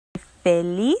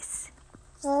Feliz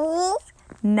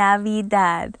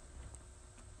Navidad.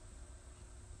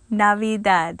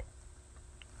 Navidad.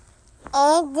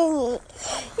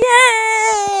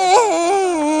 Yay!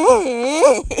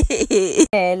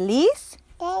 Feliz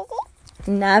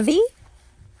Navi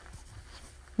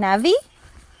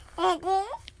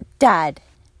Dad.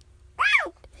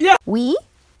 Yeah. We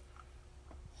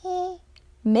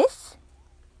miss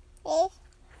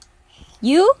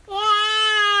you.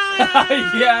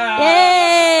 Yeah.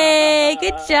 Yay!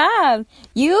 Good job.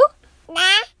 You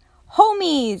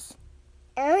homies.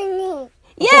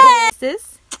 Yeah.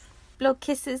 Kisses. Blow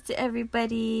kisses to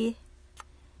everybody.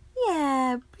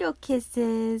 Yeah, blow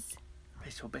kisses.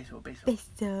 Beso, beso, beso.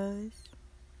 Besos.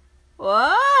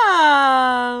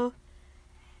 Wow!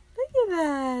 Look at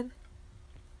that.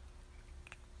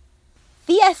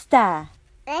 Fiesta.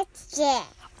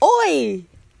 Oi!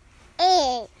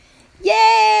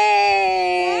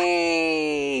 Yay!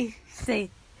 Say,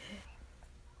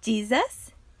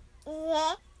 Jesus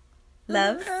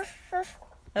loves.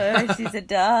 Oh, she's a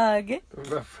dog.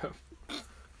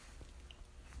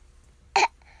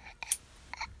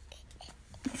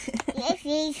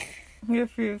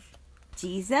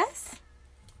 Jesus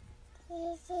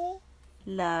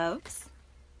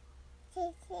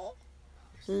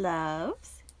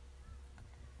loves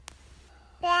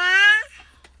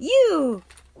you.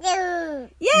 Yay!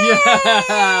 Yeah.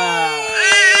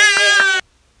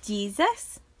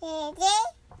 Jesus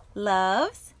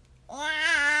loves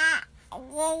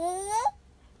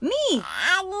me.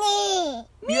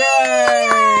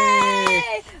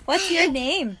 Yay! What's your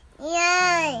name?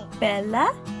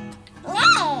 Bella?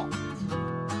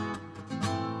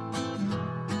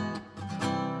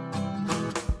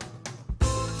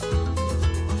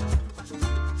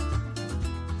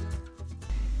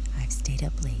 I've stayed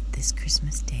up late this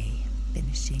Christmas day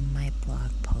finishing my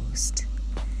blog post.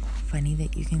 Funny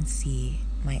that you can see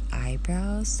my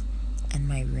eyebrows and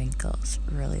my wrinkles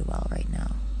really well right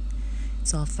now.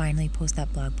 So I'll finally post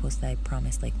that blog post that I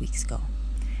promised like weeks ago.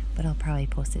 But I'll probably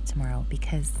post it tomorrow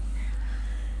because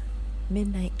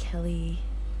Midnight Kelly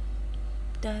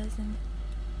doesn't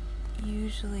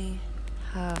usually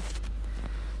have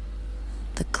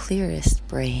the clearest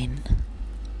brain.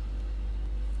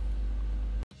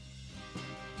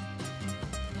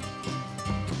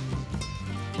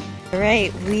 All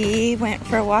right, we went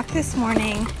for a walk this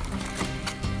morning.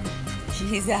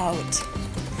 She's out.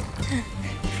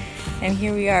 And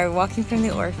here we are walking from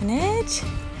the orphanage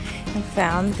and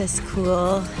found this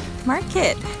cool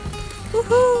market.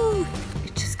 Woohoo!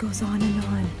 It just goes on and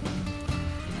on.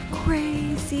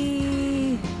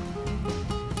 Crazy.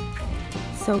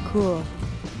 So cool.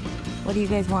 What do you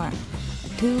guys want? A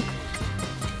toque?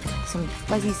 Some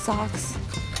fuzzy socks?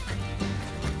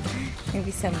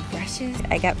 Maybe some brushes?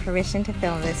 I got permission to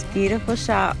film this beautiful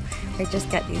shop. I just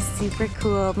got these super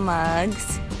cool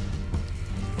mugs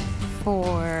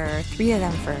for 3 of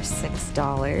them for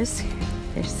 $6.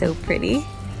 They're so pretty.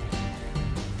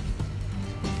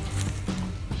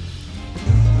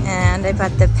 And I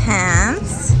bought the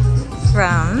pants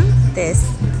from this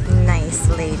nice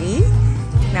lady.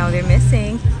 Now they're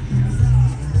missing.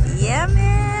 Yeah,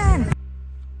 man!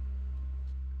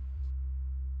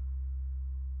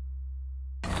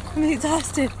 I'm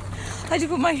exhausted. I had to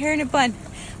put my hair in a bun.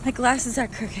 My glasses are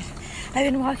crooked. I've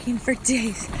been walking for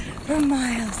days, for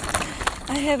miles.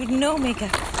 I have no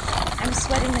makeup. I'm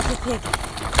sweating like a pig.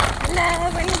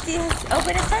 Hola, buenos días. Oh,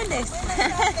 buenas tardes.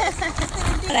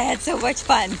 But I had so much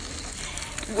fun.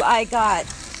 I got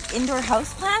indoor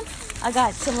houseplants. I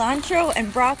got cilantro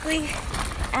and broccoli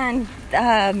and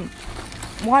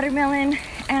watermelon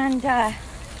and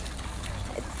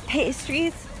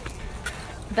pastries.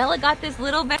 Bella got this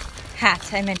little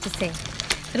hat, I meant to say.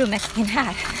 Little Mexican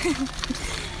hat.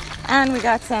 And we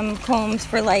got some combs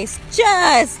for lice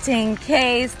just in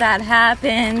case that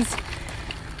happens.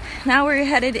 Now we're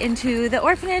headed into the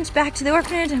orphanage, back to the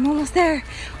orphanage. I'm almost there.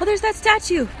 Oh, there's that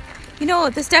statue. You know,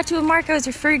 the statue of Mark I was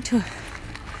referring to.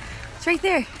 It's right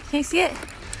there. Can you see it?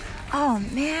 Oh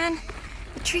man,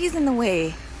 the tree's in the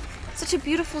way. Such a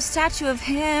beautiful statue of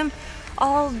him,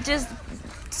 all just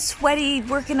sweaty,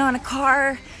 working on a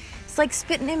car. It's like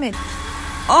spitting image.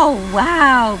 Oh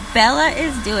wow, Bella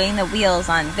is doing the wheels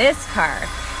on this car.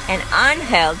 And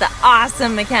Angel, the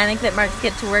awesome mechanic that Mark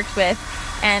gets to work with,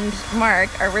 and Mark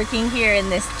are working here in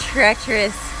this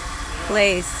treacherous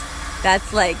place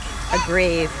that's like a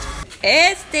grave.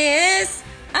 Este es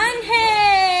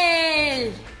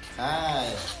Ángel.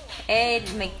 Hi. El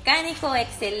mecánico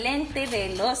excelente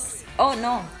de los... Oh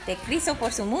no, de Cristo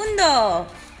por su mundo.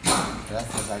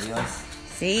 Gracias a Dios.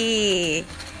 Sí.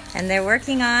 And they're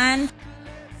working on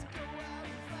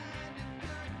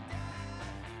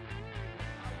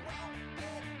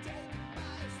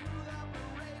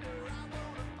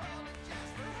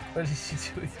What is she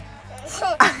doing?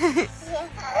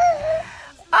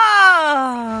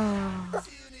 Oh!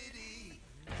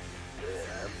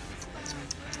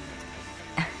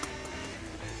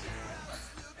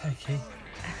 Okay.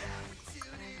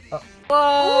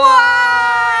 Wow!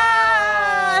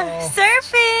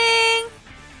 Surfing!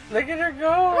 Look at her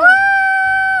go!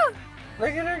 Woo!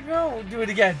 Look at her go! Do it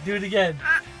again. Do it again.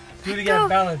 Do it again. Go.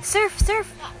 Balance. Surf,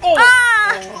 surf. Oh!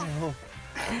 Ah!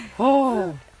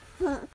 Oh! Oh!